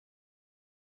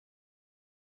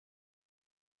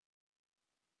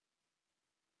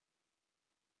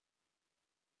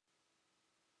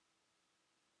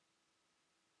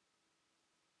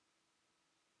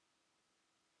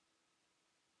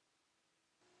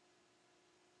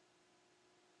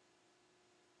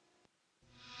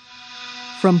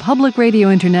From Public Radio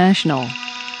International,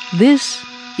 this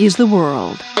is The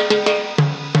World.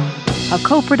 A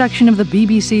co-production of the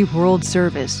BBC World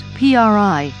Service,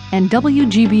 PRI, and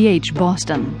WGBH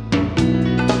Boston.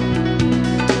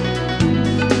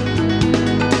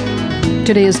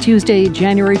 Today is Tuesday,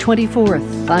 January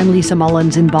 24th. I'm Lisa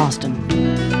Mullins in Boston.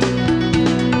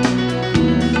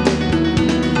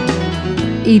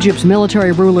 Egypt's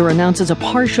military ruler announces a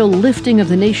partial lifting of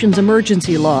the nation's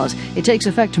emergency laws. It takes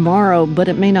effect tomorrow, but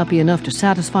it may not be enough to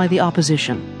satisfy the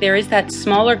opposition. There is that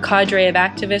smaller cadre of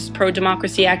activists,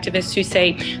 pro-democracy activists, who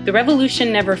say the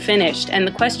revolution never finished. And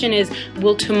the question is,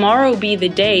 will tomorrow be the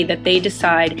day that they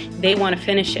decide they want to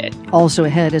finish it? Also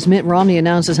ahead, as Mitt Romney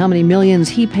announces how many millions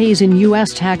he pays in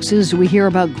U.S. taxes, we hear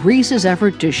about Greece's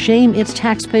effort to shame its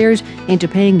taxpayers into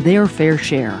paying their fair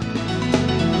share.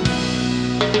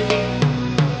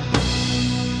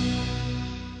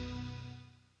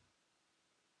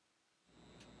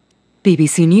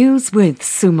 BBC News with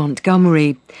Sue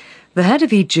Montgomery. The head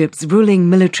of Egypt's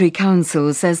ruling military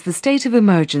council says the state of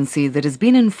emergency that has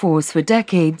been in force for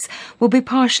decades will be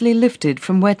partially lifted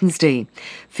from Wednesday.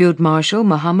 Field Marshal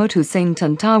Mohammed Hussein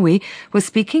Tantawi was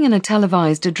speaking in a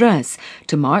televised address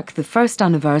to mark the first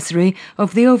anniversary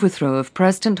of the overthrow of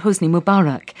President Hosni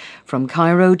Mubarak. From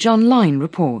Cairo, John Lyne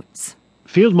reports.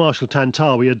 Field Marshal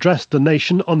Tantawi addressed the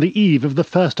nation on the eve of the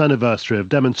first anniversary of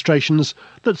demonstrations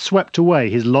that swept away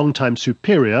his longtime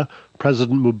superior,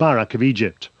 President Mubarak of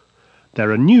Egypt.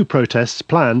 There are new protests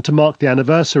planned to mark the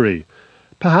anniversary.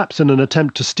 Perhaps in an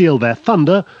attempt to steal their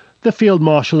thunder, the Field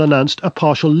Marshal announced a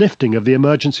partial lifting of the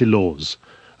emergency laws,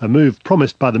 a move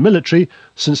promised by the military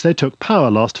since they took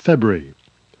power last February.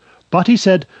 But he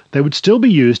said they would still be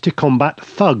used to combat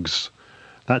thugs.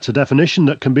 That's a definition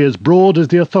that can be as broad as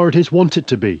the authorities want it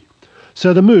to be.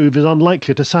 So the move is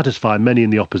unlikely to satisfy many in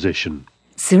the opposition.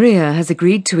 Syria has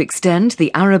agreed to extend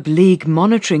the Arab League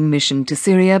monitoring mission to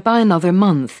Syria by another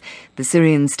month. The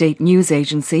Syrian state news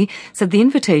agency said the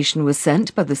invitation was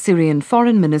sent by the Syrian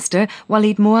Foreign Minister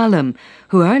Walid Muallim,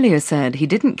 who earlier said he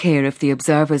didn't care if the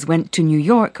observers went to New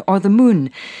York or the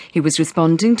moon. He was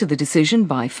responding to the decision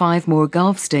by 5 more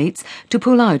Gulf states to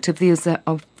pull out of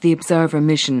the observer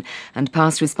mission and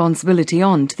pass responsibility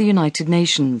on to the United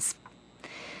Nations.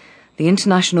 The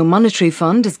International Monetary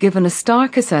Fund has given a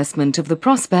stark assessment of the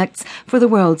prospects for the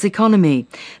world's economy.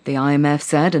 The IMF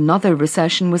said another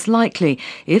recession was likely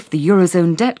if the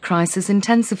Eurozone debt crisis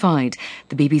intensified.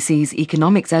 The BBC's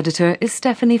economics editor is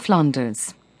Stephanie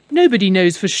Flanders. Nobody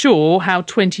knows for sure how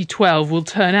 2012 will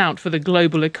turn out for the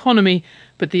global economy,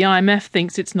 but the IMF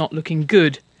thinks it's not looking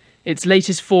good. Its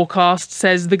latest forecast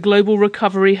says the global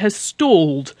recovery has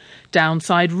stalled,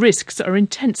 downside risks are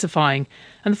intensifying,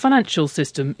 and the financial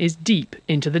system is deep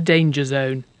into the danger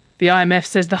zone. The IMF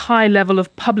says the high level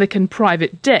of public and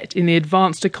private debt in the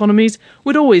advanced economies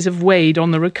would always have weighed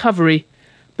on the recovery,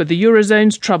 but the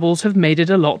Eurozone's troubles have made it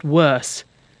a lot worse.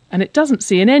 And it doesn't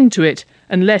see an end to it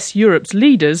unless Europe's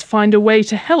leaders find a way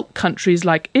to help countries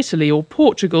like Italy or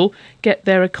Portugal get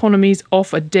their economies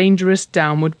off a dangerous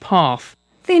downward path.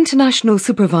 The International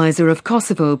Supervisor of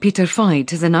Kosovo, Peter Veit,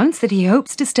 has announced that he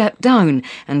hopes to step down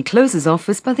and close his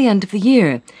office by the end of the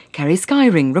year. Kerry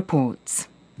Skyring reports.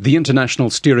 The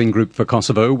International Steering Group for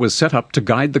Kosovo was set up to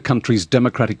guide the country's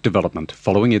democratic development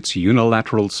following its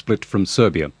unilateral split from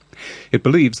Serbia. It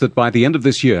believes that by the end of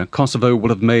this year, Kosovo will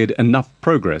have made enough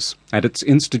progress and its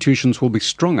institutions will be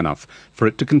strong enough for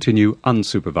it to continue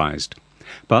unsupervised.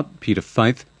 But Peter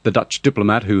Veit, the Dutch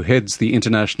diplomat who heads the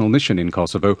international mission in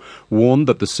Kosovo, warned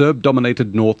that the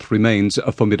Serb-dominated north remains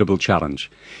a formidable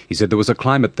challenge. He said there was a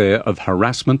climate there of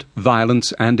harassment,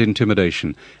 violence and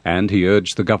intimidation, and he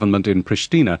urged the government in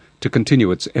Pristina to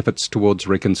continue its efforts towards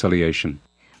reconciliation.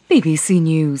 BBC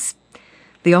News.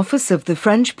 The office of the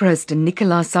French President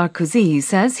Nicolas Sarkozy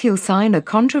says he'll sign a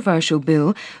controversial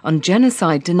bill on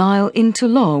genocide denial into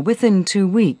law within 2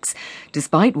 weeks,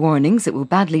 despite warnings it will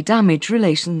badly damage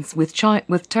relations with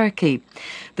Turkey.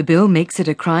 The bill makes it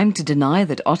a crime to deny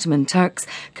that Ottoman Turks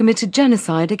committed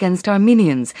genocide against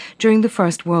Armenians during the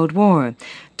First World War.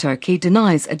 Turkey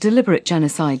denies a deliberate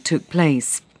genocide took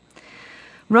place.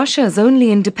 Russia's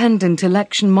only independent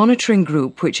election monitoring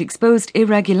group, which exposed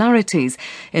irregularities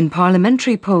in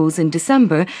parliamentary polls in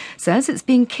December, says it's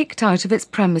being kicked out of its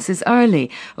premises early,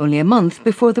 only a month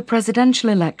before the presidential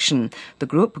election. The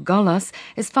group, Golos,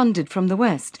 is funded from the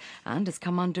West and has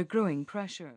come under growing pressure.